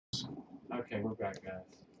Okay, we're back, guys.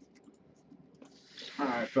 All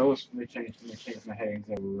right, fellas. Let me change my headings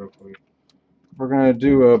over real quick. We're going to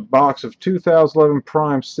do a box of 2011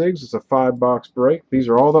 Prime Sigs. It's a 5-box break. These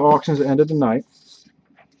are all the auctions that ended tonight.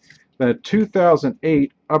 Then a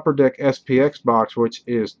 2008 Upper Deck SPX box, which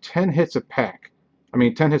is 10 hits a pack. I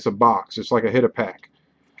mean, 10 hits a box. It's like a hit a pack.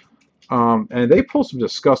 And they pull some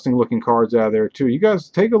disgusting looking cards out of there too. You guys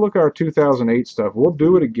take a look at our 2008 stuff. We'll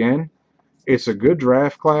do it again. It's a good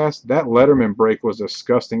draft class. That Letterman break was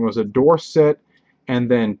disgusting. It was a Dorsett and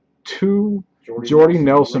then 2 Jordy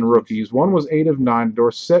Nelson rookies. One was 8 of 9.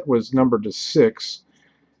 Dorsett was numbered to 6.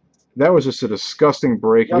 That was just a disgusting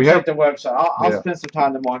break. Y'all check the website. I'll spend some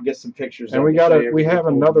time tomorrow and get some pictures. And we have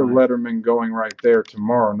another Letterman going right there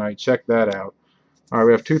tomorrow night. Check that out. All right,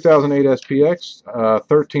 we have 2008 SPX,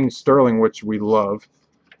 13 Sterling, which we love,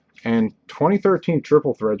 and 2013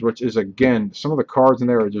 Triple Threads, which is, again, some of the cards in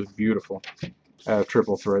there are just beautiful.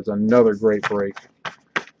 Triple Threads, another great break.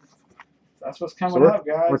 That's what's coming up,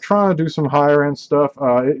 guys. We're trying to do some higher end stuff.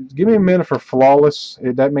 Give me a minute for Flawless.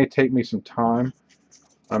 That may take me some time.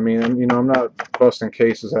 I mean, you know, I'm not busting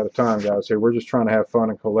cases at a time, guys. Here, we're just trying to have fun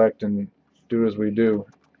and collect and do as we do.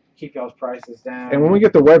 Keep y'all's prices down. And when we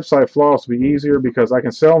get the website, Flawless will be easier because I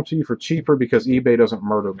can sell them to you for cheaper because eBay doesn't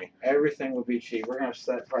murder me. Everything will be cheap. We're going to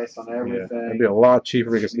set price on everything. Yeah, it'll be a lot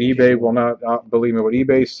cheaper because eBay will not, believe me, what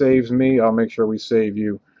eBay saves me, I'll make sure we save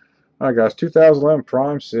you. All right, guys, 2011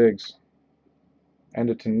 Prime Sigs.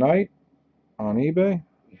 Ended tonight on eBay.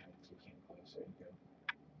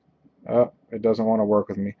 It doesn't want to work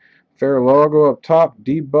with me. Fair logo up top,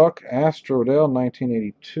 D-Buck, Astrodale,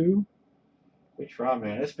 1982. We try,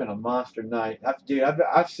 man. It's been a monster night.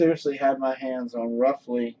 I've seriously had my hands on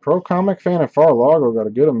roughly. Pro Comic Fan and Far Lago got a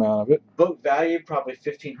good amount of it. Book value probably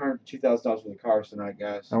 $1,500 to $2,000 worth of cards tonight,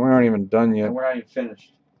 guys. And we aren't even done yet. And we're not even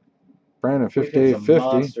finished. Brandon, 5850.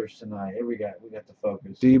 Monsters tonight. Here we got the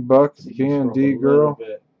focus. D-Buck, B&D girl.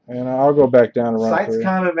 And I'll go back down and run Site's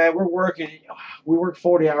coming, man. We're working. We work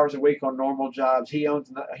 40 hours a week on normal jobs. He owns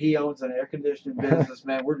an air conditioning business,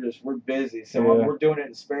 man. We're busy. So we're doing it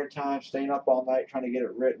in spare time, staying up all night trying to get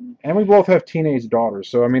it written. And we both have teenage daughters,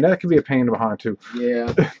 so I mean that could be a pain behind too.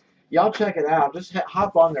 Yeah. Y'all check it out. Just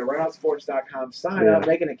hop on there, RedHotSports.com. Sign up,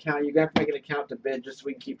 make an account. You got to make an account to bid just so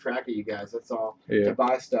we can keep track of you guys. That's all. To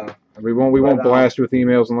buy stuff. We won't blast you with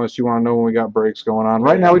emails unless you want to know when we got breaks going on.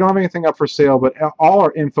 Right now we don't have anything up for sale, but all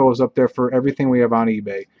our info is up there for everything we have on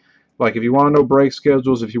eBay. Like if you want to know break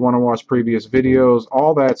schedules, if you want to watch previous videos,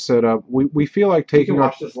 all that set up. We feel like taking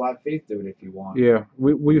watch this live feed through it if you want. Yeah,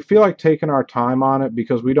 we feel like taking our time on it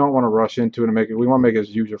because we don't want to rush into it and make it. We want to make it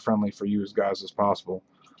as user friendly for you guys as possible.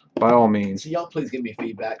 By all means. So y'all please give me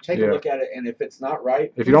feedback. Take a look at it, and if it's not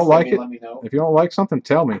right, if you don't like it, let me know. If you don't like something,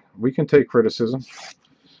 tell me. We can take criticism.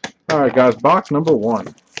 All right, guys, box number 1.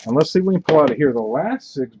 And let's see if we can pull out of here. The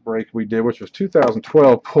last Sigs break we did, which was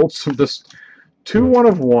 2012, pulled some just 2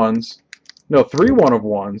 1-of-1s. No, 3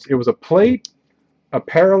 1-of-1s. It was a plate, a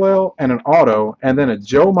parallel, and an auto, and then a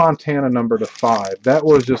Joe Montana number to 5. That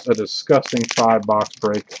was just a disgusting 5-box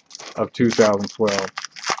break of 2012.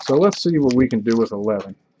 So let's see what we can do with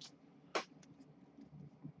 11.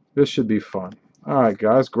 This should be fun. All right,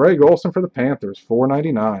 guys. Greg Olson for the Panthers,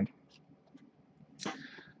 $4.99.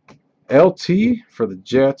 LT for the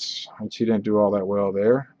Jets, which he didn't do all that well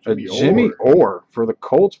there. Jimmy Orr for the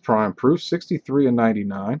Colts Prime Proof,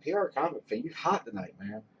 $63.99. PR Comic Fan, you hot tonight,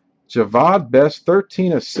 man. Javad Best,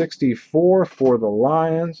 13 of 64 for the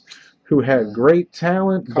Lions, who had great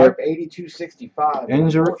talent. Carp 82.65.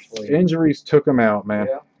 Injuries took him out, man.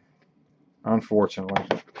 Yeah. Unfortunately.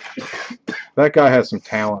 That guy has some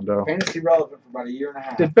talent, though. Fantasy relevant for about a year and a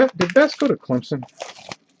half. Did Best go to Clemson?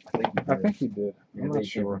 I think he did. Yeah, I'm not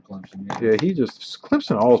sure. Clemson, yeah,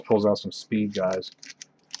 Clemson always pulls out some speed guys.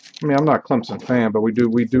 I mean, I'm not a Clemson fan, but we do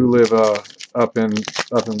live up in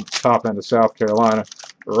top end of South Carolina,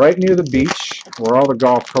 right near the beach where all the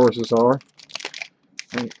golf courses are.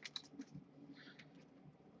 And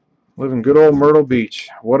live in good old Myrtle Beach.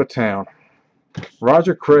 What a town.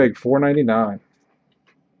 Roger Craig, $4.99.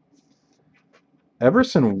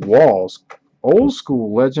 Everson Walls, old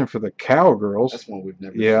school legend for the Cowgirls. That's one we've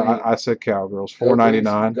never seen. Yeah, I said Cowgirls,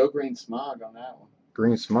 $4.99. Go Green Smog on that one.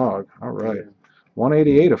 Green Smog, all right. Yeah.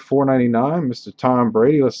 188 of $4.99. Mr. Tom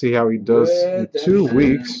Brady. Let's see how he does in 2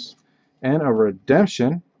 weeks. And a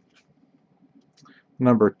redemption.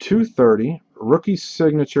 Number 230, rookie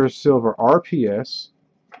signature silver RPS.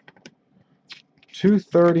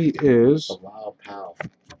 230 is Bilal Powell.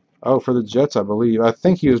 Oh, for the Jets, I believe. I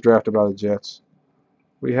think he was drafted by the Jets.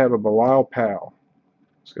 We have a Bilal Powell.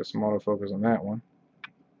 Let's get some autofocus on that one.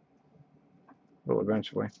 Will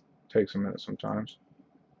eventually. Takes a minute sometimes.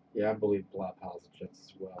 Yeah, I believe Blau Powell's the Jets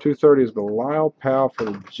as well. 230 is Blau Powell for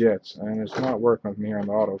the Jets, and it's not working with me here on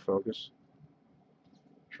the autofocus.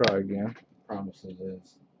 Try again. Promise it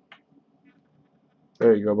is.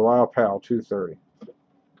 There you go, Blau Powell, 230.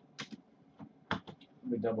 Let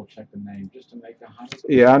me double check the name just to make 100%.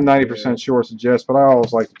 Yeah, I'm 90% sure it's a Jets, but I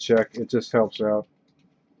always like to check. It just helps out.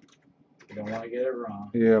 You don't want to get it wrong.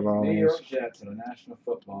 Yeah, by all New means. York Jets in the National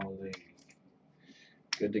Football League.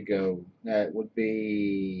 Good to go. That would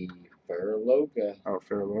be Faraloga. Oh,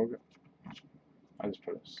 Faraloga. I just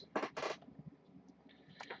put it.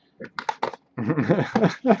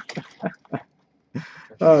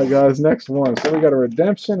 Alright, guys, next one. So we got a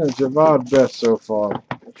redemption and Javad Best so far.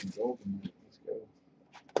 Let's go.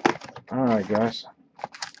 Alright, guys.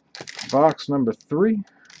 Box number 3.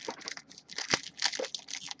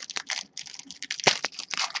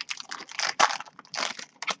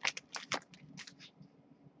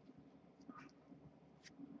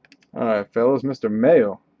 Alright, fellas, Mr.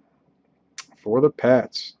 Mayo for the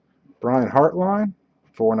Pats. Brian Hartline,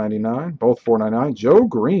 $4.99. Both $4.99. Joe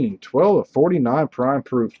Green, 12/49 prime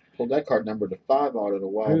proof. Pulled that card number to 5 out of a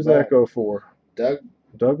while Who's back. that go for?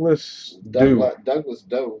 Douglas Dew. Douglas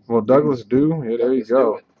Doe. Well, Douglas Dew. Yeah, there you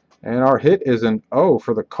go. Dewitt. And our hit is an O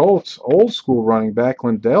for the Colts. Old school running back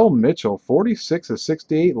Lindell Mitchell,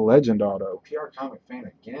 46/68 legend auto. PR Comic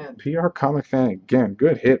Fan again. PR Comic Fan again.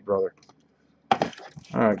 Good hit, brother.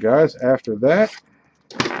 All right, guys. After that,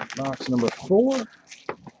 box number 4.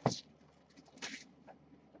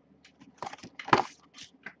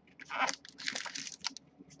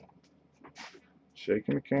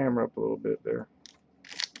 Shaking the camera up a little bit there.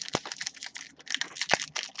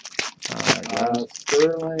 All right, guys.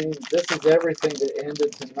 Sterling. This is everything that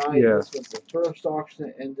ended tonight. Yeah. This was the first auction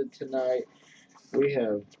that ended tonight. We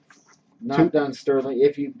have not done Sterling.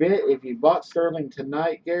 If you bought Sterling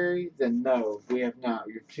tonight, Gary, then no, we have not.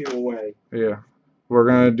 You're 2 away. Yeah. We're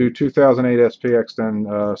going to do 2008 SPX,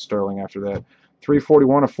 then Sterling after that.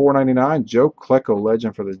 341/499. Joe Klecko,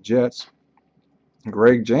 legend for the Jets.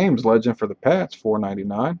 Greg James, legend for the Pats,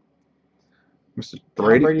 $4.99. Mr.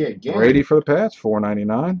 Brady for the Pats,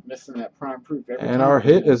 $4.99. Missing that prime proof every And time. our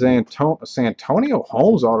hit is Santonio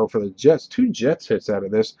Holmes auto for the Jets. 2 Jets hits out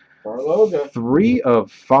of this. Faraloga. 3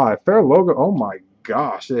 of 5. Faraloga, oh my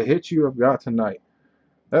gosh, the hit you have got tonight.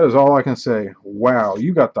 That is all I can say. Wow,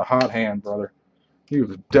 you got the hot hand, brother.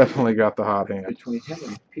 You've definitely got the hot hand. Between him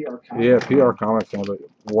and PR Comic. Yeah, PR Comic Fan, but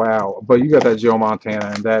wow. But you got that Joe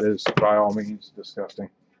Montana, and that is by all means disgusting.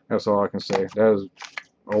 That's all I can say. That is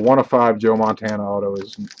a 1 of 5 Joe Montana auto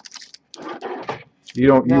is you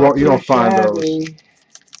don't find those.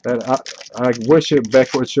 That I wish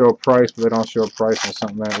Beck would show a price, but they don't show a price on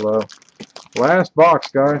something that low. Last box,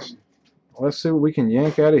 guys. Let's see what we can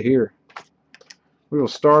yank out of here. We will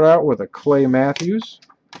start out with a Clay Matthews,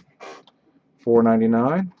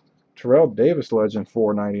 $4.99. Terrell Davis legend,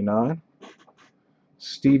 $4.99.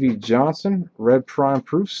 Stevie Johnson, red prime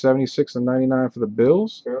proof, $76.99 for the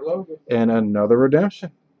Bills. And another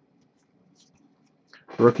redemption.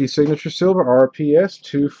 Rookie signature silver, RPS,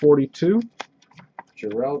 $242.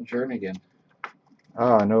 Jarrell Jernigan.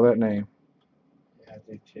 Ah, I know that name. Yeah, I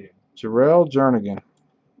do too. Jarrell Jernigan.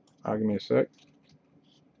 Give me a sec.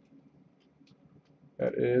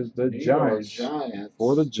 That is the Giants.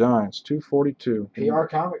 For the Giants, $242. PR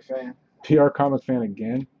Comic Fan. PR Comic Fan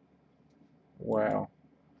again. Wow.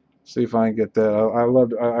 See if I can get that.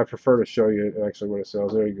 I prefer to show you actually what it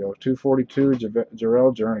sells. There you go. $242.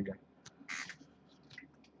 Jarrell Jernigan.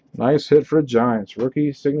 Nice hit for the Giants.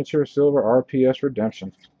 Rookie signature silver RPS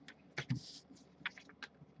redemption.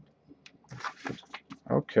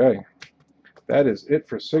 Okay. That is it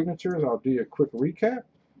for signatures. I'll do a quick recap.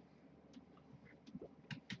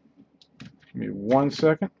 Give me 1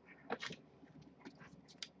 second.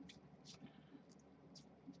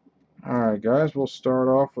 Alright guys, we'll start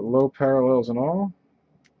off with low parallels and all.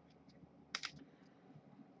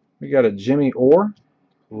 We got a Jimmy Orr,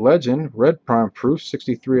 legend, red prime proof,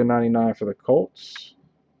 $63.99 for the Colts.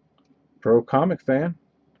 Pro Comic Fan.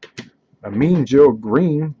 A Mean Joe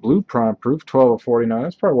Green, blue prime proof, $12.49.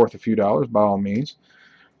 That's probably worth a few dollars by all means.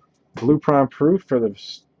 Blue prime proof for the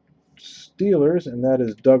Steelers, and that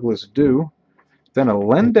is Douglas Dew. Then a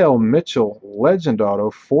Lindell Mitchell legend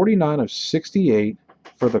auto, 49/68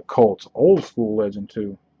 for the Colts. Old school legend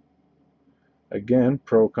too. Again,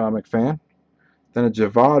 Pro Comic Fan. Then a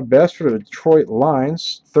Javad Best for the Detroit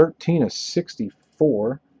Lions,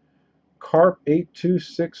 13/64. Carp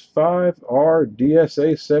 8265R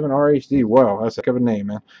DSA 7 RHD. Wow, that's a heck of a name,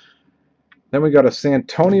 man. Then we got a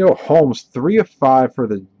Santonio Holmes, 3 of 5 for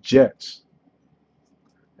the Jets.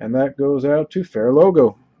 And that goes out to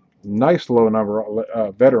Faraloga. Nice low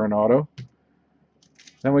number veteran auto.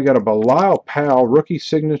 Then we got a Bilal Powell rookie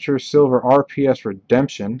signature silver RPS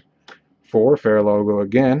redemption for fair logo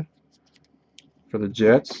again for the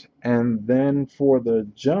Jets. And then for the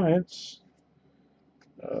Giants,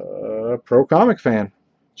 Pro Comic Fan,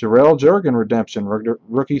 Jarrell Jurgen redemption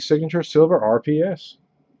rookie signature silver RPS.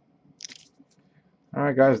 All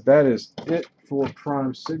right, guys, that is it for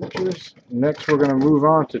Prime Signatures. Next, we're going to move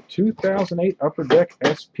on to 2008 Upper Deck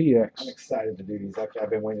SPX. I'm excited to do these. I've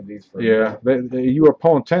been waiting to do these for yeah, you are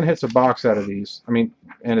pulling 10 hits a box out of these. I mean,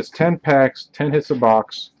 and it's 10 packs, 10 hits a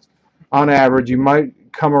box. On average, you might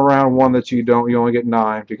come around one that you don't. You only get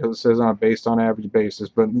 9 because it says on a based on average basis.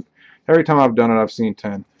 But every time I've done it, I've seen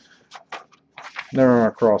 10. Never run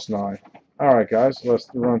across 9. All right, guys, let's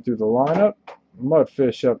run through the lineup.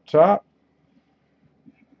 Mudfish up top.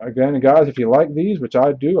 Again, guys, if you like these, which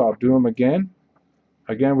I do, I'll do them again.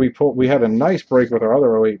 Again, we had a nice break with our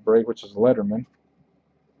other 08 break, which is Letterman.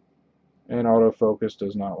 And autofocus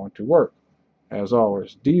does not want to work. As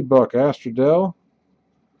always, D-Buck Astrodel,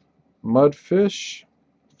 Mudfish,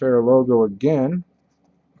 fair logo again.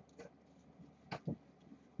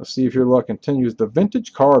 Let's see if your luck continues. The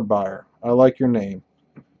Vintage Card Buyer. I like your name.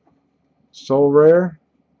 Soul Rare.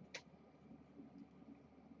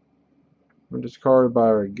 Vintage Card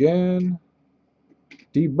Buyer again.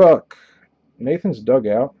 D-Buck. Nathan's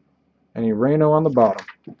Dugout. And Urano on the bottom.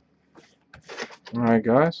 Alright,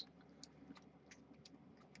 guys.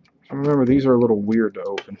 Remember, these are a little weird to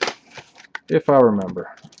open. If I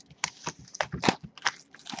remember.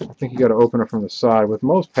 I think you got to open it from the side. With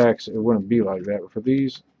most packs, it wouldn't be like that. But for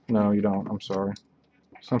these, no, you don't. I'm sorry.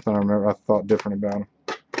 Something I remember. I thought different about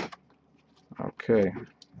them. Okay.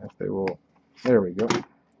 If they will. There we go.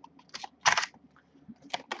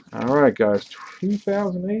 Alright, guys.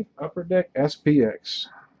 2008 Upper Deck SPX.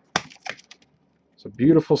 It's a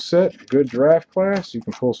beautiful set. Good draft class. You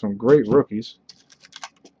can pull some great rookies.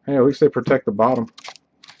 Hey, at least they protect the bottom.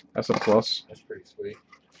 That's a plus. That's pretty sweet.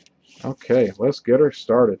 Okay, let's get her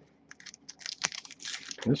started.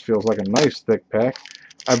 This feels like a nice thick pack.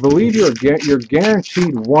 I believe you're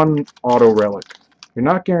guaranteed 1 auto relic. You're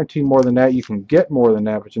not guaranteed more than that. You can get more than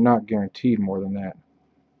that, but you're not guaranteed more than that.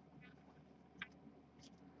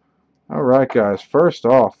 All right, guys. First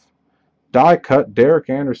off, die cut Derek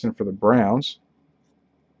Anderson for the Browns.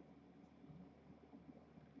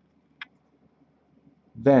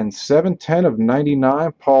 Then 710 of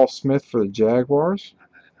 99, Paul Smith for the Jaguars.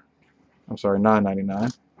 I'm sorry,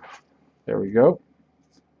 999. There we go.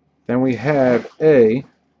 Then we have a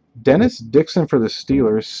Dennis Dixon for the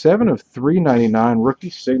Steelers, 7 of 399 rookie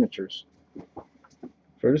signatures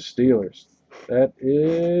for the Steelers. That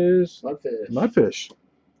is Mudfish.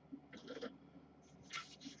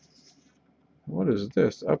 What is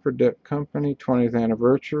this? Upper Deck Company 20th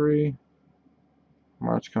anniversary.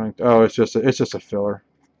 March coming. Oh, it's just a filler.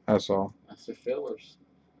 That's all. That's the fillers.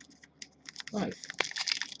 Nice.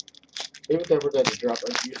 Even if they were to drop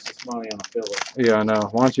useless money on a filler. Yeah, I know.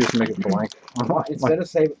 Why don't you just make it blank? Instead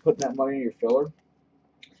of putting that money in your filler,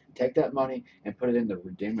 take that money and put it into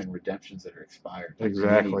redeeming redemptions that are expired. Like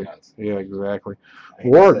exactly. Yeah, exactly.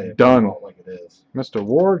 Work done. Like it is. Mr.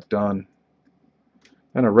 Ward done.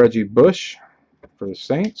 And a Reggie Bush for the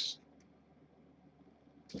Saints.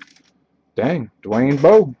 Dang, Dwayne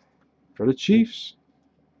Bowe for the Chiefs.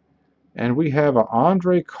 And we have a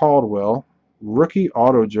Andre Caldwell rookie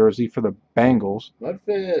auto jersey for the Bengals.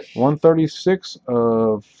 Mudfish. 136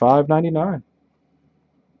 of 599.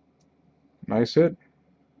 Nice hit.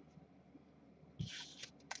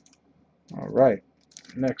 All right,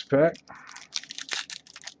 next pack.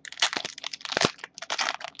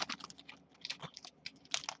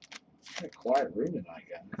 A quiet room tonight,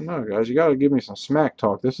 guys. I know, guys. You got to give me some smack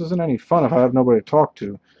talk. This isn't any fun if I have nobody to talk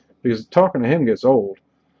to, because talking to him gets old.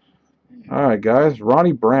 All right, guys.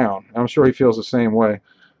 Ronnie Brown. I'm sure he feels the same way.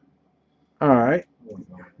 All right.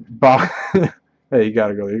 Bob. Hey, you got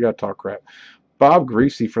to go there. You got to talk crap. Bob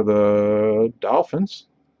Greasy for the Dolphins.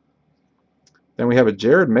 Then we have a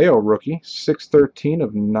Jared Mayo rookie, 613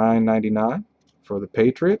 of 999 for the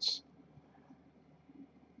Patriots.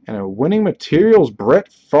 And a winning materials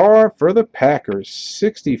Brett Favre for the Packers,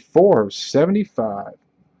 64 of 75.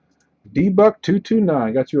 D-Buck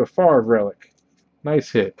 229 got you a Favre relic. Nice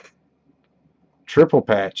hit. Triple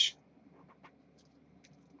patch.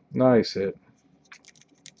 Nice hit.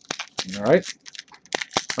 All right.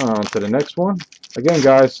 On to the next one. Again,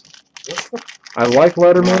 guys, I like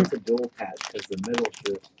Letterman. It's a dual patch because the middle's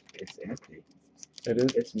just, it's empty. It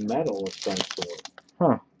is? It's metal of some sort.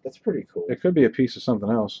 Huh. That's pretty cool. It could be a piece of something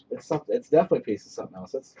else. It's definitely a piece of something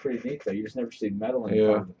else. That's pretty neat though. You just never see metal in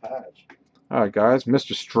part of the patch. All right, guys.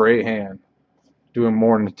 Mr. Strahan doing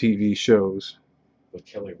more than the TV shows. With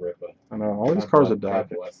Kelly Ripa. I know all these cars are God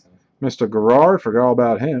died. bless him. Mr. Garrard, forgot all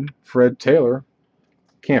about him. Fred Taylor,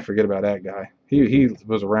 can't forget about that guy. He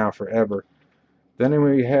was around forever. Then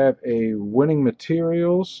we have a Winning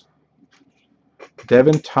Materials.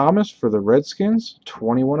 Devin Thomas for the Redskins,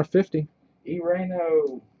 21/50.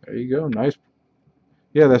 Reno. There you go, nice.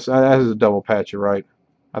 Yeah, that is a double patch. You're right.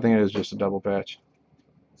 I think it is just a double patch.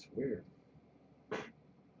 It's weird. Yeah,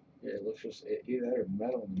 it looks just either that or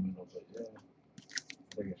metal in the middle, but yeah,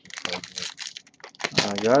 I think it's just like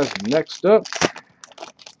All right, guys. Next up,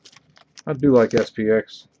 I do like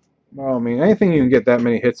SPX. Well, I mean, anything you can get that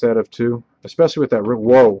many hits out of too, especially with that.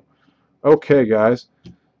 Whoa. Okay, guys.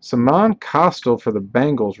 Saman Costal for the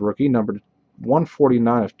Bengals rookie, number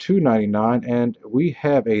 149 of 299, and we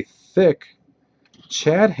have a thick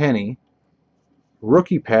Chad Henne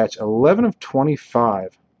rookie patch, 11 of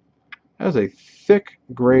 25. That is a thick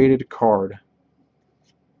graded card.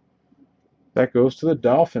 That goes to the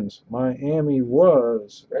Dolphins. Miami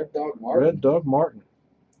was Red Dog Martin. Red Dog Martin.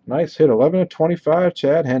 Nice hit, 11 of 25,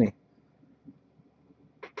 Chad Henne.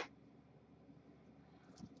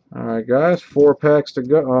 All right, guys, 4 packs to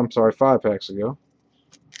go. Oh, I'm sorry, 5 packs to go.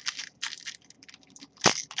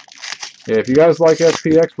 Yeah, if you guys like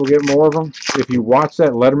SPX, we'll get more of them. If you watched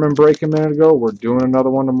that Letterman break a minute ago, we're doing another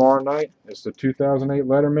one tomorrow night. It's the 2008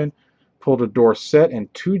 Letterman. Pulled a Dorsett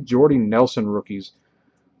and 2 Jordy Nelson rookies.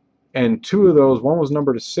 And 2 of those, one was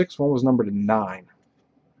numbered to 6, one was numbered to 9.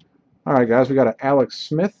 All right, guys, we got an Alex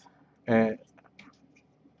Smith and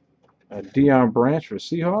a Deion Branch for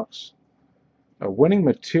Seahawks. A Winning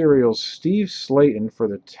Materials Steve Slayton for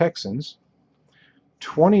the Texans.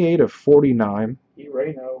 28 of 49.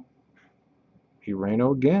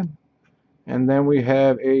 Reno again. And then we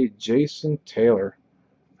have a Jason Taylor,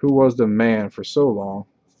 who was the man for so long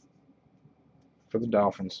for the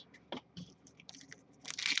Dolphins.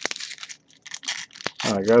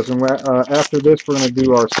 All right, guys, and after this, we're going to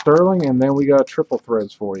do our Sterling, and then we got triple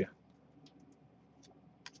threads for you.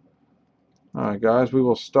 All right, guys, we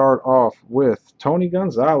will start off with Tony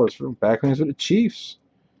Gonzalez from back when he was with the Chiefs.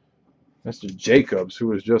 Mr. Jacobs, who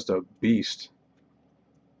was just a beast.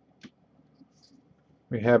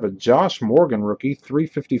 We have a Josh Morgan rookie,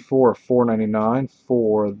 354 of 499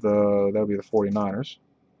 for that would be the 49ers.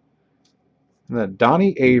 And then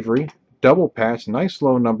Donnie Avery, double patch, nice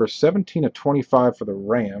low number, 17 of 25 for the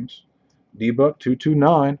Rams. D-Buck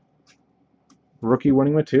 229, rookie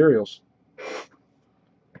Winning Materials.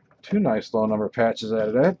 2 nice low number patches out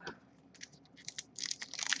of that.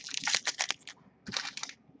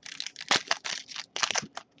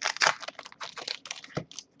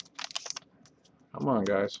 Come on,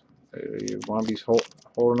 guys. You want to be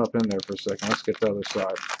holding up in there for a second. Let's get the other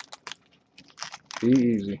side. Be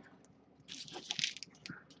easy.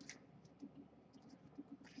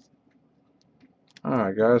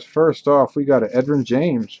 Alright, guys. First off, we got an Edgerrin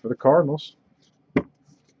James for the Cardinals.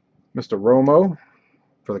 Mr. Romo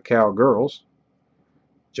for the Cowgirls.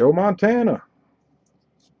 Joe Montana.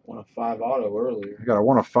 1 of 5 auto earlier. We got a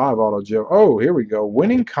 1 of 5 auto Joe. Oh, here we go.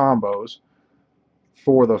 Winning combos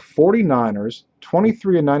for the 49ers.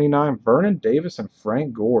 23 of 99. Vernon Davis and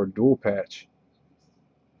Frank Gore. Dual patch.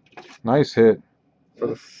 Nice hit. For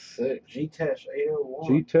the sick. G-Tesh 801.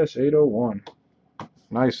 G-Tesh 801.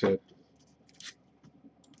 Nice hit.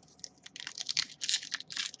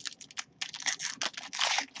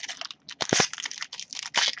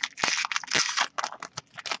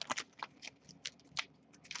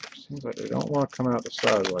 Seems like they don't want to come out the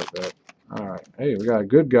side like that. Alright. Hey, we got a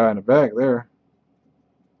good guy in the back there.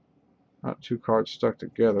 Not 2 cards stuck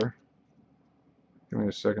together. Give me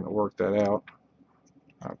a second to work that out.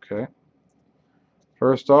 Okay.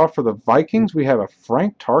 First off, for the Vikings, we have a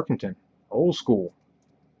Frank Tarkenton. Old school.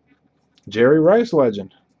 Jerry Rice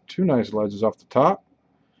legend. 2 nice legends off the top.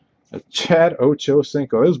 A Chad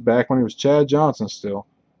Ochocinco. This was back when he was Chad Johnson still.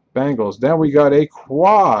 Bengals. Then we got a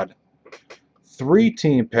quad.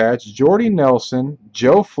 3-team patch. Jordy Nelson,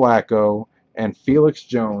 Joe Flacco, and Felix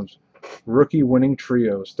Jones. Rookie winning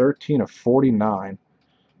trios. 13 of 49.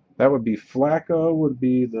 That would be Flacco would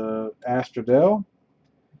be the Astrodel.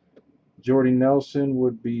 Jordy Nelson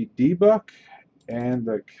would be D-Buck. And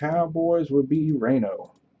the Cowboys would be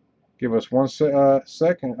Reno. Give us 1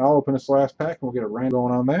 second. I'll open this last pack and we'll get a random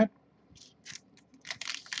going on that.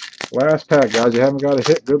 Last pack, guys. You haven't got a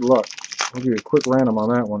hit. Good luck. I'll give you a quick random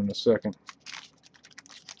on that one in a second.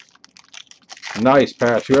 Nice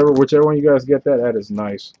patch. Whichever one you guys get that is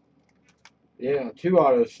nice. Yeah, 2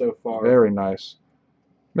 autos so far. Very nice.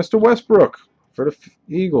 Mr. Westbrook for the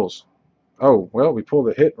Eagles. Oh, well, we pulled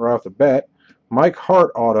a hit right off the bat. Mike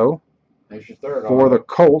Hart auto. There's your third for auto. the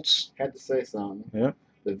Colts. Had to say something. Yeah.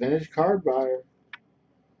 The vintage card buyer.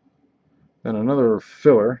 Then another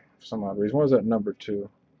filler for some odd reason. What is that number 2?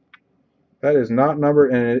 That is not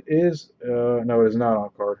numbered, and it is no, it is not on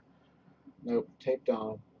card. Nope, taped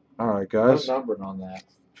on. All right, guys. No numbering on that.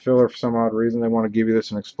 Filler for some odd reason. They want to give you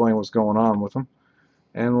this and explain what's going on with them.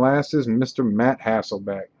 And last is Mr. Matt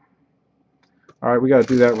Hasselbeck. All right, we got to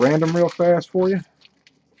do that random real fast for you.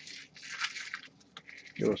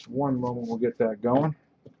 Give us one moment, we'll get that going.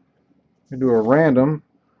 We do a random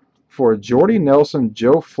for Jordy Nelson,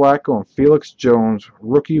 Joe Flacco, and Felix Jones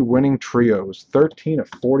rookie winning trios, 13 of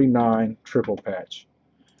 49 triple patch.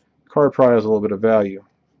 Card probably has a little bit of value.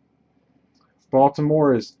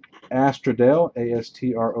 Baltimore is Astrodel,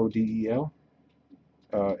 A-S-T-R-O-D-E-L,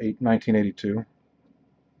 1982,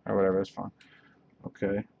 or whatever, that's fine.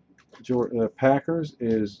 Okay. The Packers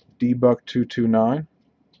is D-Buck229.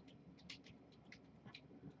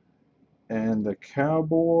 And the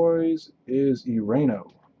Cowboys is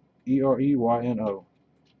Ereyno, E-R-E-Y-N-O,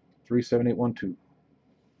 37812.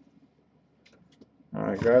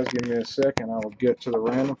 Alright guys, give me a second. I will get to the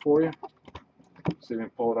random for you. See if we can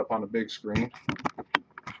pull it up on the big screen.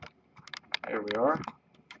 There we are.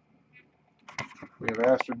 We have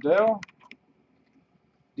Astrodel,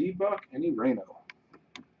 D-Buck, and Ereyno.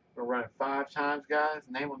 We're running 5 times, guys.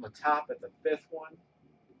 Name on the top at the 5th one.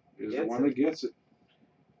 Is the one that gets it.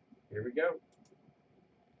 Here we go.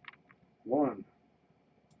 1,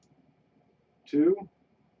 2,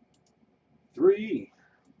 3,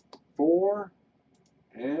 4,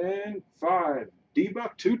 and 5.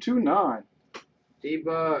 D-Buck229.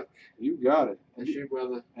 D-Buck. You got it. That's you,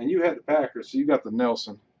 brother. And you had the Packers, so you got the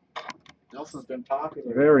Nelson. Nelson's been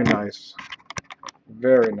popular. Very nice.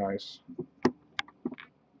 Very nice.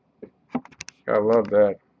 I love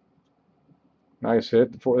that. Nice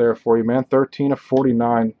hit there for you, man. 13 of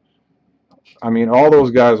 49. I mean, all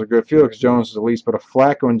those guys are good. Felix Jones is the least, but a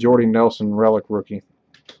Flacco and Jordy Nelson relic rookie.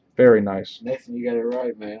 Very nice. Nathan, you got it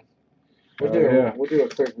right, man. We'll do a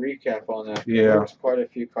quick recap on that. Yeah. There's quite a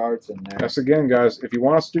few cards in there. Yes, again, guys, if you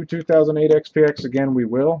want us to do 2008 SPX again, we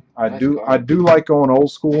will. I Nice do card. like going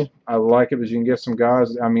old school. I like it because you can get some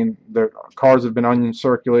guys. I mean, the cards have been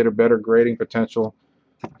uncirculated, better grading potential.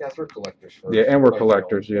 Guys, we're collectors first. Yeah, and we're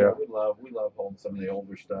collectors, yeah. We love holding some of the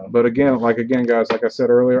older stuff. But again, guys, like I said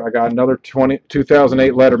earlier, I got another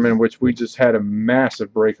 2008 Letterman, which we just had a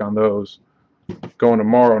massive break on those going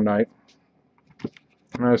tomorrow night.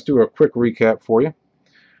 And let's do a quick recap for you.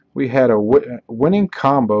 We had a winning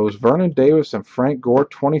combos, Vernon Davis and Frank Gore,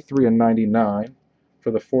 23 and 99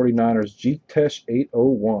 for the 49ers, G-Tesh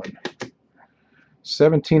 801.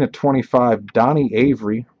 17 of 25, Donnie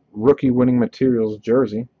Avery, rookie winning materials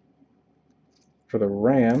jersey. For the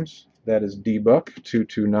Rams, that is D-Buck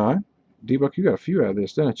 229. D-Buck, you got a few out of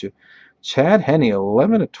this, didn't you? Chad Henne,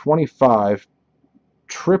 11 of 25,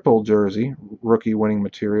 triple jersey, rookie winning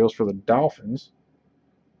materials for the Dolphins.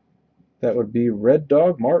 That would be Red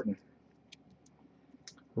Dog Martin.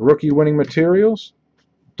 Rookie winning materials,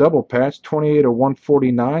 double patch, 28 of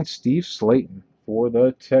 149, Steve Slayton for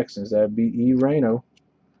the Texans. That would be Ereyno.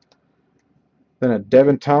 Then a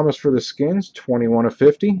Devin Thomas for the Skins, 21 of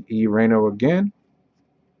 50, Ereyno again.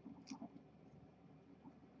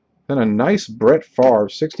 Then a nice Brett Favre,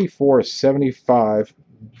 64 of 75,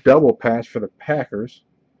 double patch for the Packers.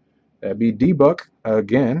 That'd be D-Buck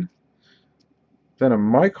again. Then a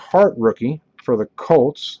Mike Hart rookie for the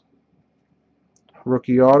Colts.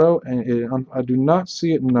 Rookie auto, and I do not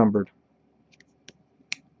see it numbered.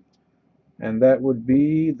 And that would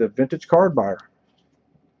be the vintage card buyer.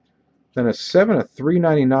 Then a 7 of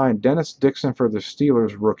 399 Dennis Dixon for the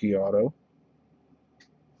Steelers rookie auto.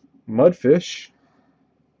 Mudfish.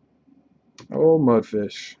 Oh,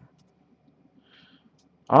 Mudfish.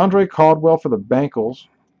 Andre Caldwell for the Bengals.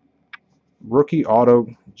 Rookie auto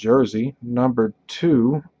jersey, number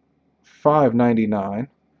 2, 599.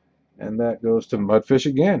 And that goes to Mudfish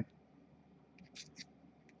again.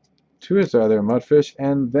 2 hits out of there, Mudfish.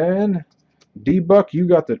 And then D-Buck, you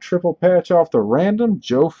got the triple patch off the random.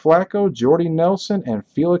 Joe Flacco, Jordy Nelson, and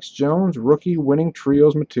Felix Jones, rookie winning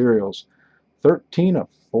trios materials. 13 of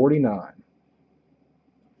 49.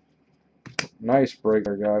 Nice break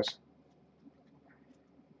there, guys.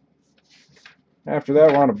 After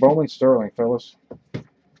that, we're on to Bowman Sterling, fellas.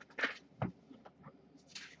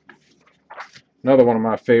 Another one of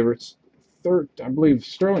my favorites. I believe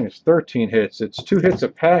Sterling is 13 hits. It's 2 hits a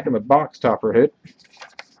pack and the box topper hit.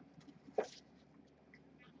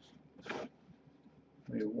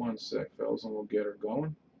 Maybe 1 sec, fellas, and we'll get her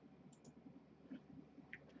going.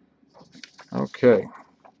 Okay.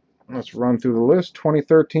 Let's run through the list.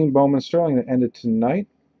 2013 Bowman Sterling that ended tonight.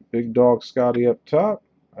 Big Dog Scotty up top.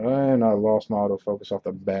 And I lost my autofocus off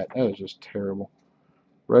the bat. That is just terrible.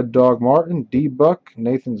 Red Dog Martin, D-Buck,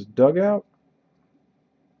 Nathan's Dugout.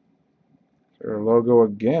 Their logo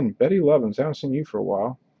again. Betty Lovins, haven't seen you for a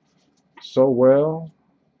while. So well.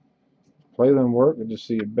 Play them work. Good to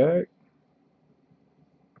see you back.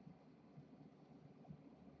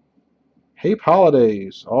 Hape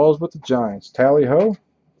Holidays, all's with the Giants. Tally Ho,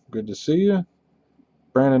 good to see you.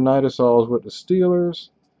 Brandon Knightus, all's with the Steelers.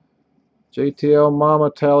 JTL Mama,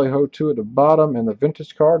 Tally Ho 2 at the bottom, and the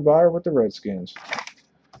vintage card buyer with the Redskins.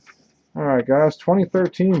 Alright guys,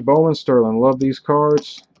 2013 Bowman Sterling. Love these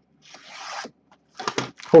cards.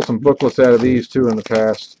 Pulled some booklets out of these too in the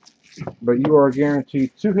past. But you are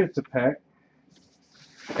guaranteed 2 hits a pack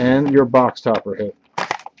and your box topper hit.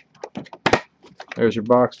 There's your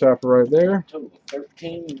box topper right there.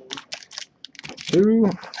 13. 2,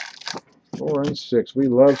 4, and 6. We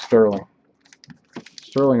love Sterling.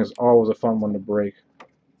 Sterling is always a fun one to break.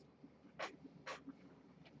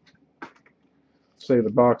 Save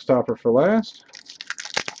the box topper for last.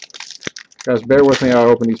 Guys, bear with me. I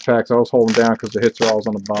open these packs. I was holding down because the hits are always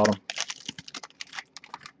on the bottom.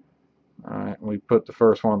 Alright, we put the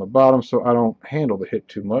first one on the bottom so I don't handle the hit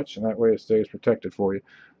too much, and that way it stays protected for you.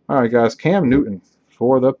 Alright guys, Cam Newton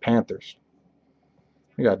for the Panthers.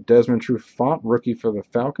 We got Desmond Trufant, rookie for the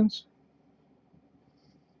Falcons.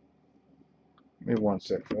 Give me 1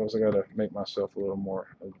 sec, fellas. I gotta make myself a little more.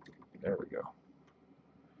 There we go.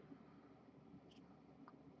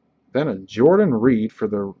 Then a Jordan Reed for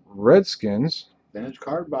the Redskins. Vintage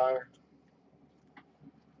card buyer.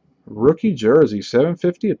 Rookie jersey,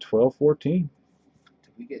 750 at 1214.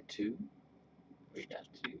 Did we get 2? We got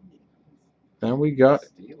 2. Then we got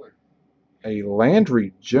Steeler. a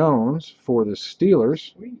Landry Jones for the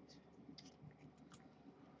Steelers. Sweet.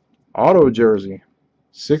 Auto jersey,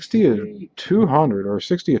 60 of 200, or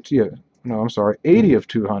 60 of, yeah, no, I'm sorry, 80 of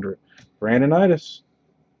 200. Brandon Knightus.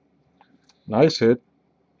 Nice hit.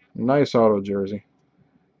 Nice auto jersey.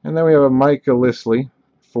 And then we have a Micah Lisley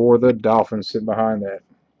for the Dolphins sitting behind that.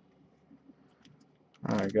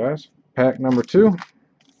 Alright guys, pack number 2.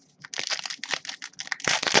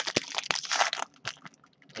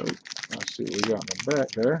 So, let's see what we got in the back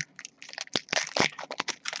there.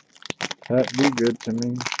 That'd be good to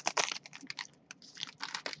me.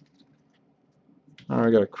 Alright,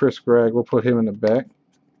 we got a Chris Gregg. We'll put him in the back.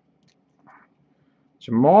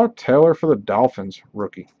 Jamal Taylor for the Dolphins,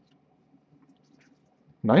 rookie.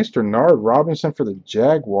 Nice Denard Robinson for the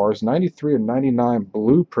Jaguars, 93 of 99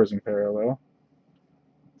 blue prism parallel.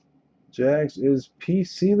 Jags is P.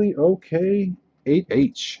 Seeley OK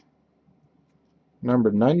 8H.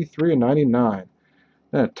 Number 93 of 99.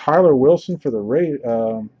 Then a Tyler Wilson for the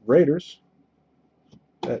Raiders.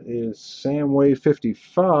 That is Samway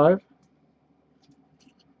 55.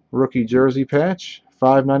 Rookie jersey patch,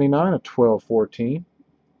 $5.99 at $12.14.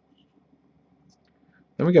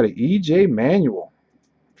 Then we got an E.J. Manuel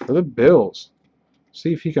for the Bills.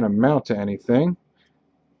 See if he can amount to anything.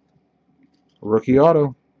 Rookie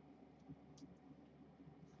auto.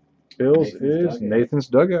 Bills is Nathan's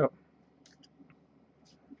Dugout.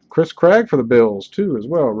 Chris Craig for the Bills, too, as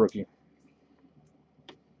well, rookie.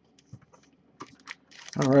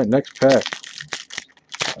 All right, next pack.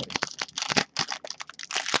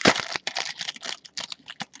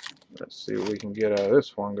 Let's see what we can get out of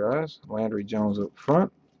this one, guys. Landry Jones up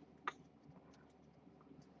front.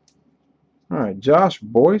 All right, Josh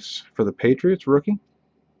Boyce for the Patriots, rookie.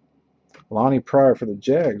 Lonnie Pryor for the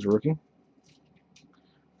Jags, rookie.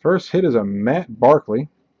 First hit is a Matt Barkley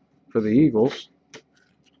for the Eagles.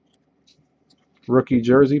 Rookie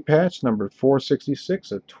jersey patch, number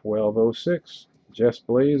 466 at 1206. Jess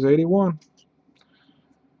Blaze, 81.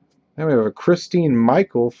 Then we have a Christine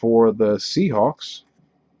Michael for the Seahawks.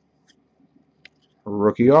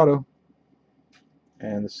 Rookie auto.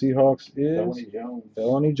 And the Seahawks is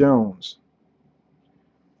Felony Jones.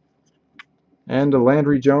 And a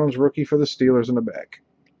Landry Jones rookie for the Steelers in the back.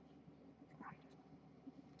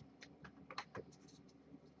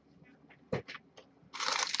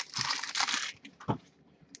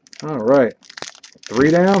 All right.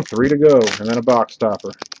 3 down, 3 to go, and then a box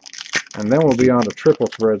topper. And then we'll be on to triple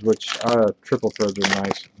threads, which triple threads are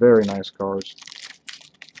nice. Very nice cards.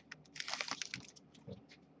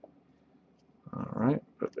 Alright,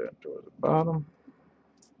 put that toward the bottom.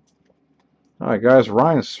 Alright guys,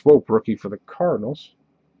 Ryan Swope, rookie for the Cardinals.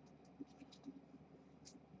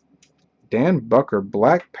 Dan Bucker,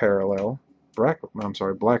 black parallel. Black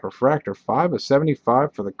refractor, 5 of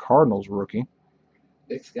 75 for the Cardinals rookie.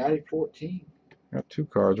 Big Scotty 14. Got 2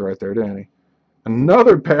 cards right there, didn't he?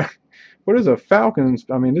 Another pack. What is a Falcons?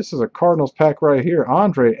 I mean, this is a Cardinals pack right here.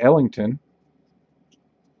 Andre Ellington.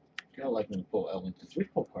 I like when you pull Ellingtons. We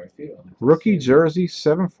pull quite a few Ellingtons. Rookie jersey,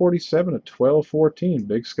 747 of 1214.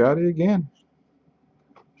 Big Scotty again.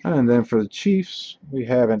 And then for the Chiefs, we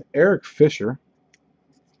have an Eric Fisher.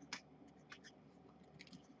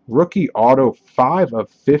 Rookie auto, 5 of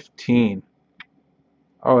 15.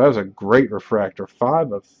 Oh, that was a great refractor.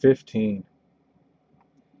 5 of 15.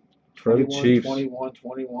 For the Chiefs. 21,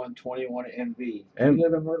 MV. Do you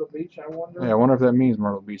live in Myrtle Beach, I wonder? Yeah, I wonder if that means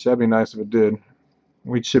Myrtle Beach. That'd be nice if it did.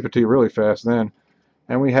 We'd ship it to you really fast then.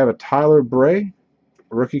 And we have a Tyler Bray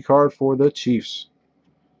rookie card for the Chiefs.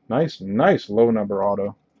 Nice low number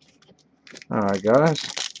auto. Alright, guys.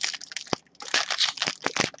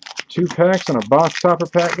 2 packs and a box topper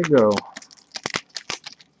pack to go.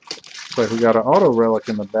 Looks like we got an auto relic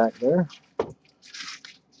in the back there.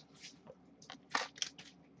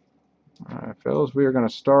 Alright, fellas, we are going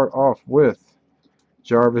to start off with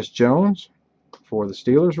Jarvis Jones for the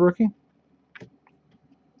Steelers rookie.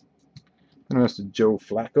 And that's Joe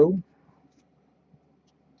Flacco.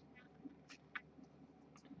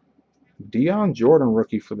 Deion Jordan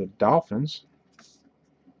rookie for the Dolphins.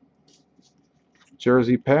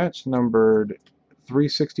 Jersey patch numbered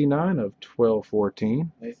 369 of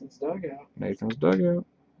 1214. Nathan's dugout. Nathan's dugout.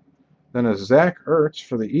 Then a Zach Ertz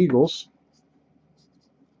for the Eagles.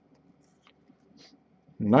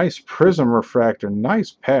 Nice prism refractor.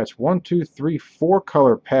 Nice patch. 1, 2, 3, 4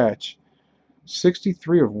 color patch.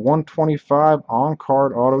 63 of 125 on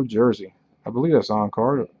card auto jersey. I believe that's on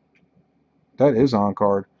card. That is on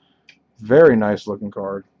card. Very nice looking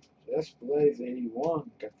card. Just Blaze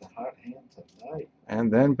 81. Got the hot hand tonight.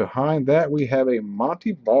 And then behind that we have a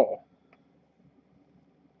Monty Ball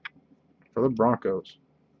for the Broncos.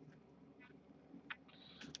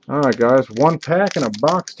 Alright guys, 1 pack and a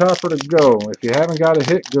box topper to go. If you haven't got a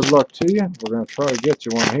hit, good luck to you. We're going to try to get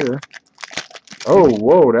you one here. Oh,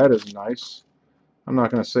 whoa, that is nice. I'm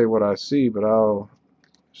not going to say what I see, but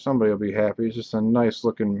somebody will be happy. It's just a nice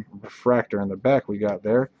looking refractor in the back we got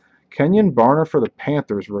there. Kenyon Barner for the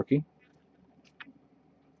Panthers rookie.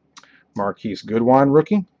 Marquise Goodwin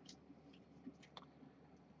rookie.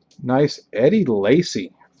 Nice Eddie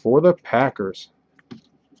Lacy for the Packers.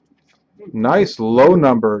 Nice low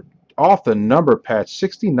number off the number patch.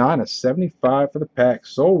 69 of 75 for the pack.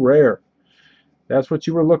 So rare. That's what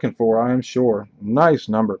you were looking for, I am sure. Nice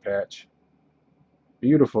number patch.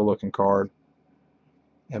 Beautiful looking card.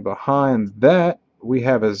 And behind that, we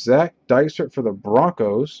have a Zach Dysert for the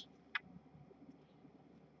Broncos.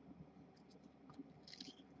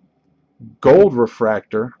 Gold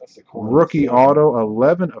refractor. Rookie auto,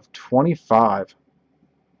 11 of 25.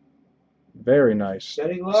 Very nice.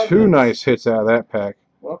 2 nice hits out of that pack.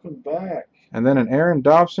 Welcome back. And then an Aaron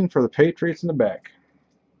Dobson for the Patriots in the back.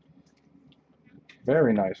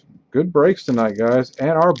 Very nice. Good breaks tonight, guys.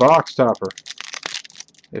 And our box topper.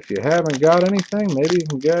 If you haven't got anything, maybe you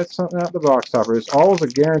can get something out of the box topper. It's always a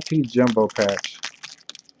guaranteed jumbo patch.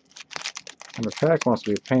 And the pack wants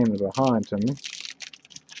to be a pain in the behind to me.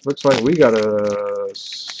 Looks like we got a...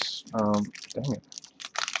 dang it.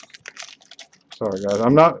 Sorry, guys.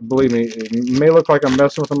 I'm not, believe me, it may look like I'm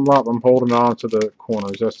messing with them a lot, but I'm holding on to the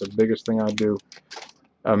corners. That's the biggest thing I do.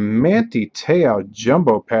 A Manti Te'o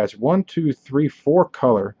jumbo patch. 1, 2, 3, 4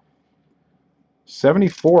 color.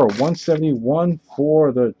 74 of 171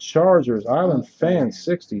 for the Chargers. Island Fan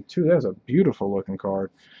 62. That's a beautiful looking card.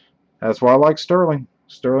 That's why I like Sterling.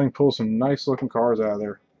 Sterling pulls some nice looking cards out of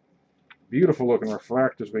there. Beautiful looking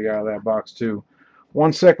refractors we got out of that box too.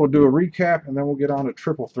 1 sec, we'll do a recap and then we'll get on to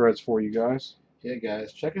triple threads for you guys. Yeah,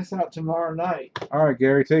 guys, check us out tomorrow night. All right,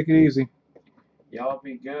 Gary, take it easy. Y'all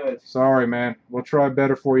be good. Sorry, man. We'll try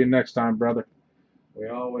better for you next time, brother. We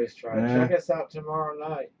always try. Yeah. Check us out tomorrow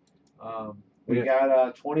night. We got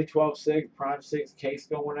a 2012 Sigs, Prime Sigs case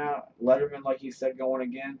going out. Letterman, like he said, going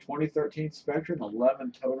again. 2013 Spectrum,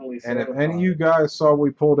 11 totally certified. And if any of you guys saw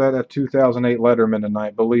we pulled out that 2008 Letterman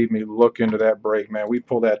tonight, believe me, look into that break, man. We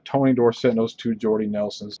pulled that Tony Dorsett and those 2 Jordy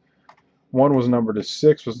Nelsons. One was numbered to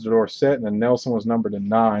 6, was the Dorsett, and then Nelson was numbered to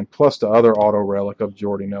 9, plus the other auto relic of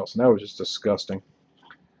Jordy Nelson. That was just disgusting.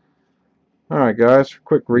 All right, guys,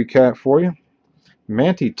 quick recap for you.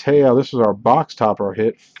 Manti Te'o, this is our box topper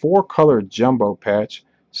hit. 4 color jumbo patch.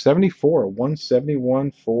 74 of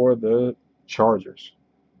 171 for the Chargers.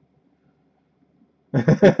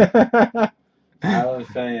 Island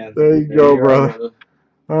fans. There you go, brother.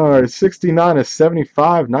 All right, 69 of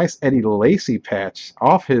 75. Nice Eddie Lacy patch.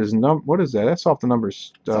 Off his number. What is that? That's off the number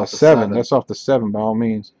 7. That's off the 7 by all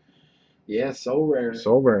means. Yeah, so rare.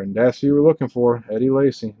 So rare. And that's who you were looking for. Eddie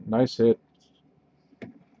Lacy. Nice hit.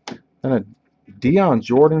 And a Deion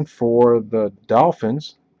Jordan for the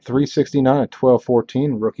Dolphins, 369 at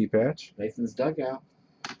 12/14 rookie patch. Nathan's dugout.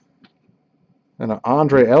 And an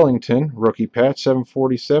Andre Ellington rookie patch,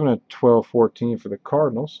 747 at 12/14 for the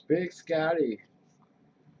Cardinals. Big Scotty.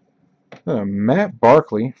 And a Matt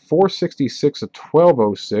Barkley, 466 at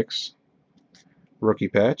 12/06 rookie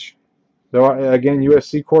patch. Though again,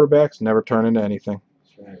 USC quarterbacks never turn into anything.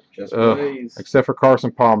 That's right. Just plays. Except for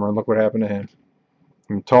Carson Palmer, and look what happened to him.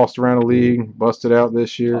 He tossed around the league, busted out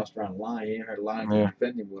this year. Tossed around the line. He ain't heard a line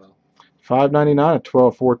defending well. 599 at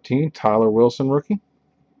 12/14 Tyler Wilson rookie.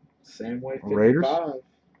 Same way, 55. Raiders.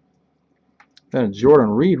 Then a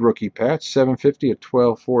Jordan Reed rookie patch, 750 at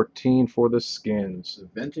 12/14 for the Skins.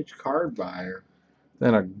 The vintage card buyer.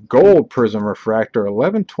 Then a gold prism refractor,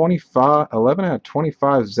 11 out of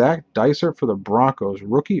 25 Zach Dicer for the Broncos,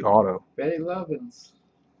 rookie auto. Betty Lovins.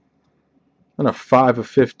 Then a 5 of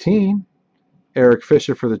 15 Eric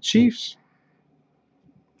Fisher for the Chiefs,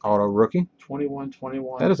 auto rookie.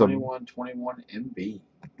 21-21. That is 21-21 MB.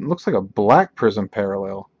 It looks like a black prism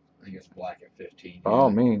parallel. I think it's black at 15. By all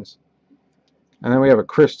means. And then we have a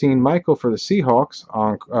Christine Michael for the Seahawks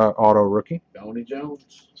on auto rookie. Tony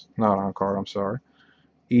Jones. Not on card, I'm sorry.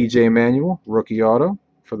 EJ Manuel, rookie auto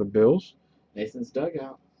for the Bills. Nathan's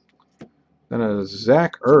dugout. Then a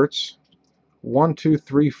Zach Ertz, 1, 2,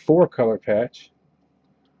 3, 4 color patch.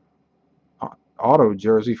 Auto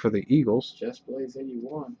jersey for the Eagles. Just Blaze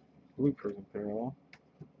 81. Blue prism parallel.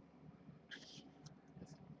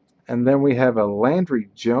 And then we have a Landry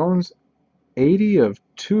Jones, 80 of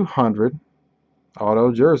 200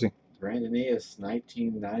 auto jersey. Brandon Eas,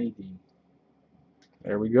 1990.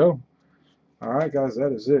 There we go. All right, guys,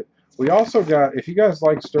 that is it. We also got, if you guys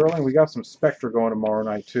like Sterling, we got some Spectra going tomorrow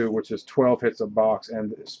night too, which is 12 hits a box,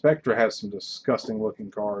 and Spectra has some disgusting looking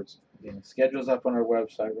cards. Yeah, schedule's up on our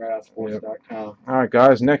website, rideoutsports.com. All right,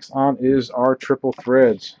 guys, next on is our triple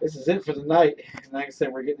threads. This is it for the night. And like I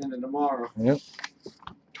said, we're getting into tomorrow. Yep.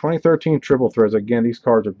 2013 triple threads. Again, these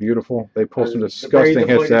cards are beautiful. They pull some disgusting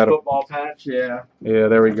hits out of football patch. Yeah. Yeah,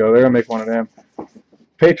 there we go. They're gonna make one of them.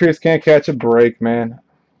 Patriots can't catch a break, man.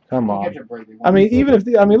 Come on. I mean, even if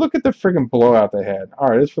look at the friggin' blowout they had. All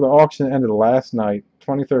right, it's for the auction that ended last night.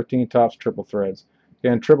 2013 Topps triple threads.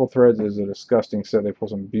 Again, triple threads is a disgusting set. They pull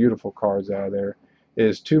some beautiful cards out of there. It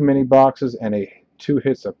is 2 mini boxes and 2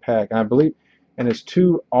 hits a pack. And I believe, and it's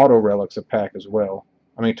 2 auto relics a pack as well.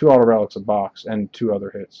 I mean, 2 auto relics a box and 2 other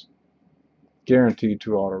hits. Guaranteed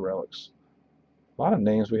 2 auto relics. A lot of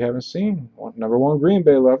names we haven't seen. Number 1 Green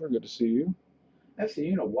Bay lover. Good to see you. I haven't seen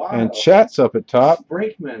you in a while. And Chat's up at top.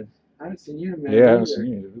 Brakeman. I haven't seen you in a minute. Yeah, I haven't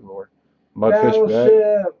seen you. Good Lord. Mudfish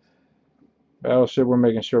back. Battleship, we're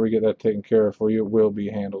making sure we get that taken care of for you. It will be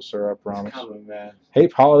handled, sir, I promise. It's coming, man.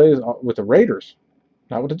 Hape Holidays with the Raiders,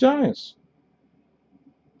 not with the Giants.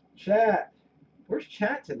 Chat. Where's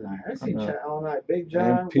Chat tonight? I seen Chat all night. Big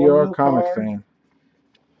John. And PR comic fan.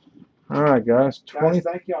 All right, guys. Guys,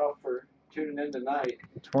 thank y'all for tuning in tonight.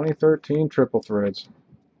 2013 triple threads.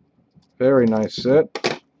 Very nice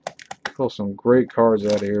set. Pull some great cards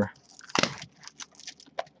out of here.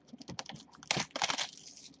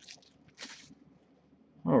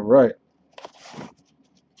 All right.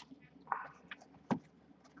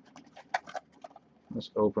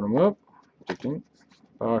 Let's open them up.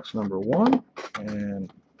 Box number 1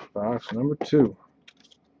 and box number 2.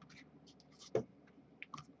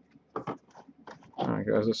 All right,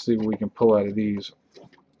 guys, let's see what we can pull out of these.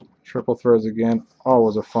 Triple threads again.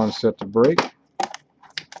 Always a fun set to break.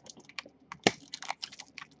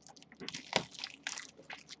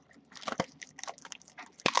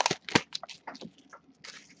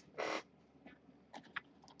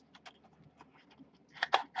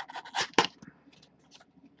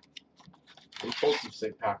 We pulled some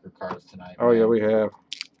sick Packer cards tonight. Oh, yeah, we have.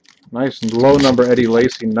 Nice and low number Eddie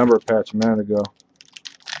Lacy number patch a minute ago.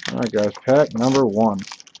 All right, guys, pack number 1.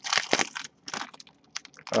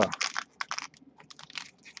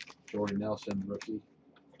 Jordy Nelson, rookie,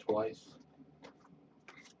 twice.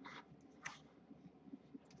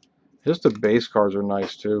 Just the base cards are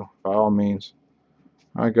nice, too, by all means.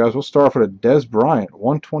 All right, guys, we'll start off with a Des Bryant,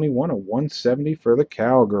 121 of 170 for the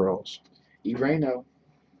Cowgirls. Reno.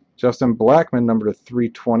 Justin Blackman, number to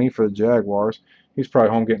 320 for the Jaguars. He's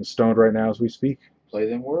probably home getting stoned right now as we speak. Play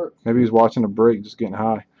them work. Maybe he's watching a break, just getting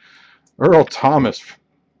high. Earl Thomas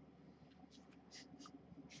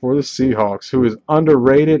for the Seahawks, who is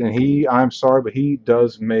underrated, and I'm sorry, but he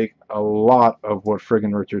does make a lot of what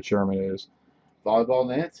friggin' Richard Sherman is. Volleyball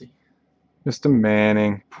Nancy. Mr.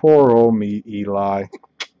 Manning. Poor old me, Eli.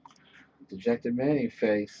 Dejected Manning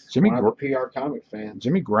face. Jimmy PR comic fan.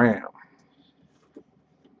 Jimmy Graham.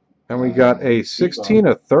 And we got a 16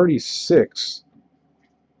 of 36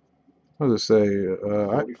 What does it say?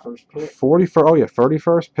 41st pick. 41st. Oh yeah,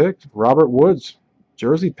 31st pick. Robert Woods,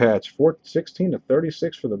 jersey patch,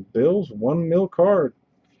 16/36 for the Bills. 1 mil card.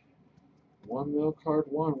 1 mil card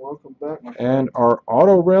 1. Welcome back, my friend. And our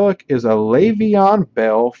auto relic is a Le'Veon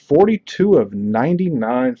Bell,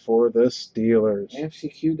 42/99 for the Steelers.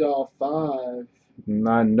 MCQ Doll 5. And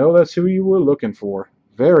I know that's who you were looking for.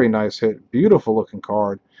 Very nice hit. Beautiful looking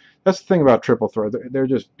card. That's the thing about Triple Thread. They're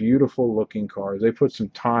just beautiful looking cards. They put some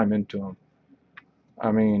time into them.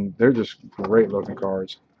 I mean, they're just great looking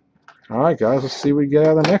cards. All right, guys, let's see what we get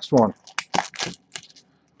out of the next one.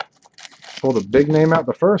 Pull the big name out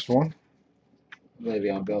the first one.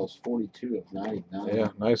 Le'Veon Bell's 42/99. Yeah,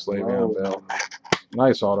 nice Le'Veon Bell.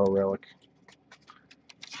 Nice auto relic.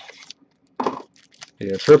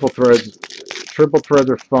 Yeah, triple threads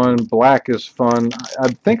are fun. Black is fun. I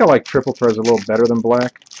think I like triple threads a little better than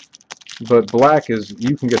black. But black is,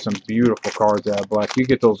 you can get some beautiful cards out of black. You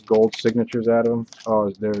get those gold signatures out of them.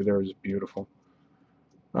 Oh, they're just beautiful.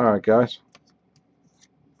 All right, guys.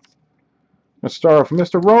 Let's start off with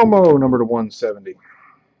Mr. Romo, number to 170.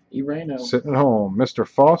 Irano. Sitting at home. Mr.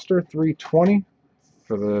 Foster, 320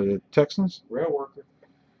 for the Texans. Rail worker.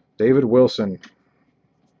 David Wilson.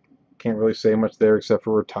 Can't really say much there except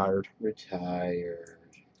for retired. Retired.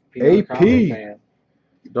 AP.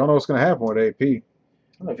 Don't know what's going to happen with AP. I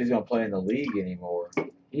don't know if he's going to play in the league anymore.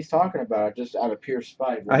 He's talking about it just out of pure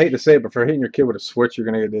spite. I hate to say it, but for hitting your kid with a switch, you're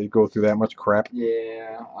going to go through that much crap.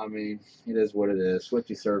 Yeah, I mean, it is what it is.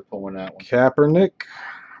 Swifty served pulling that one. Kaepernick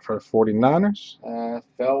for the 49ers.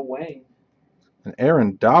 Fel Wayne. And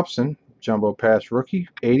Aaron Dobson, jumbo pass rookie,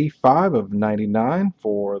 85/99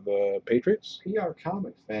 for the Patriots. PR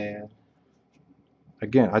Comics fan.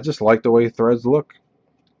 Again, I just like the way threads look.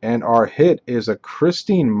 And our hit is a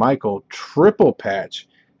Christine Michael triple patch.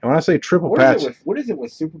 And when I say triple patch, what is it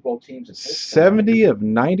with Super Bowl teams?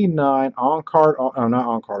 70/99 on card, not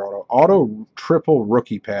on card auto triple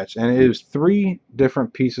rookie patch, and it is 3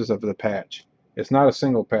 different pieces of the patch. It's not a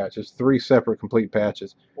single patch. It's 3 separate complete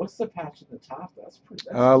patches. What's the patch at the top? That's pretty.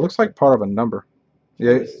 Looks like part of a number.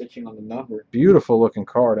 Yeah, stitching on the number. Beautiful looking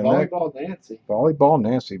card. And Volleyball Nancy. Volleyball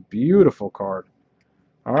Nancy. Beautiful card.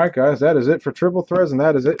 All right, guys, that is it for Triple Threads, and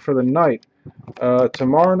that is it for the night.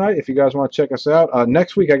 Tomorrow night, if you guys want to check us out,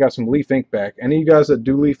 next week I got some Leaf Ink back. Any of you guys that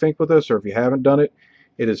do Leaf Ink with us, or if you haven't done it,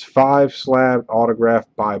 it is 5 slab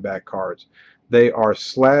autographed buyback cards. They are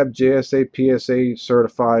slab JSA PSA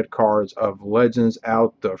certified cards of legends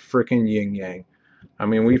out the frickin' yin yang. I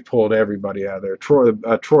mean, we've pulled everybody out of there. Troy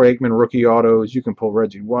Aikman rookie autos. You can pull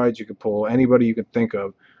Reggie White. You can pull anybody you can think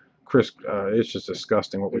of. Chris, it's just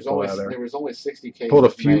disgusting what we pulled out of there. There was only 60 cases pulled a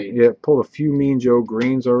few, made. Yeah, pulled a few Mean Joe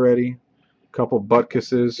Greens already. A couple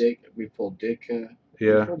Butkusses. We pulled Ditka.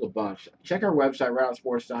 Yeah. We pulled a bunch. Check our website,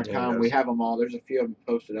 RoutSports.com. Yeah, we have them all. There's a few of them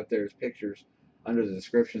posted up there as pictures under the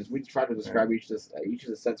descriptions. We try to describe each of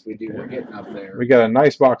the sets we do. Yeah. We're getting up there. We got a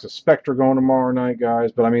nice box of Spectre going tomorrow night,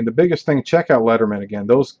 guys. But I mean, the biggest thing, check out Letterman again.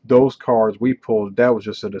 Those cards we pulled, that was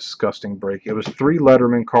just a disgusting break. It was 3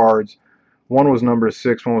 Letterman cards. One was number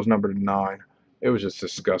 6, one was number 9. It was just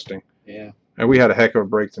disgusting. Yeah. And we had a heck of a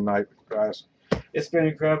break tonight, guys. It's been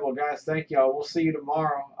incredible, guys. Thank y'all. We'll see you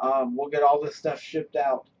tomorrow. We'll get all this stuff shipped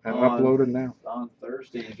out and uploaded now on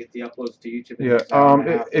Thursday and get the uploads to YouTube. Yeah.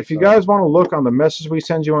 If you guys want to look on the message we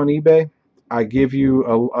send you on eBay, I give you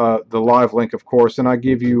the live link, of course, and I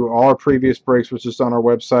give you all our previous breaks, which is on our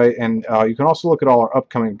website, and you can also look at all our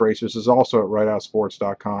upcoming breaks, which is also at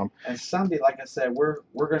RightOutSports.com. And Sunday, like I said, we're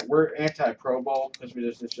anti-Pro Bowl because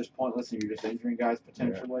it's just pointless and you're just injuring guys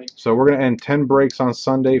potentially. Yeah. So we're going to end 10 breaks on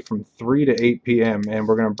Sunday from 3 to 8 p.m. and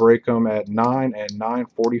we're going to break them at 9 and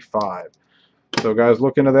 9:45. So guys,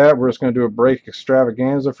 look into that. We're just going to do a break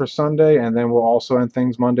extravaganza for Sunday, and then we'll also end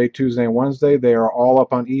things Monday, Tuesday, and Wednesday. They are all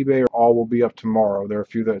up on eBay, or all will be up tomorrow. There are a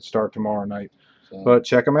few that start tomorrow night. But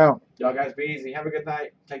check them out. Y'all guys be easy. Have a good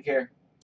night. Take care.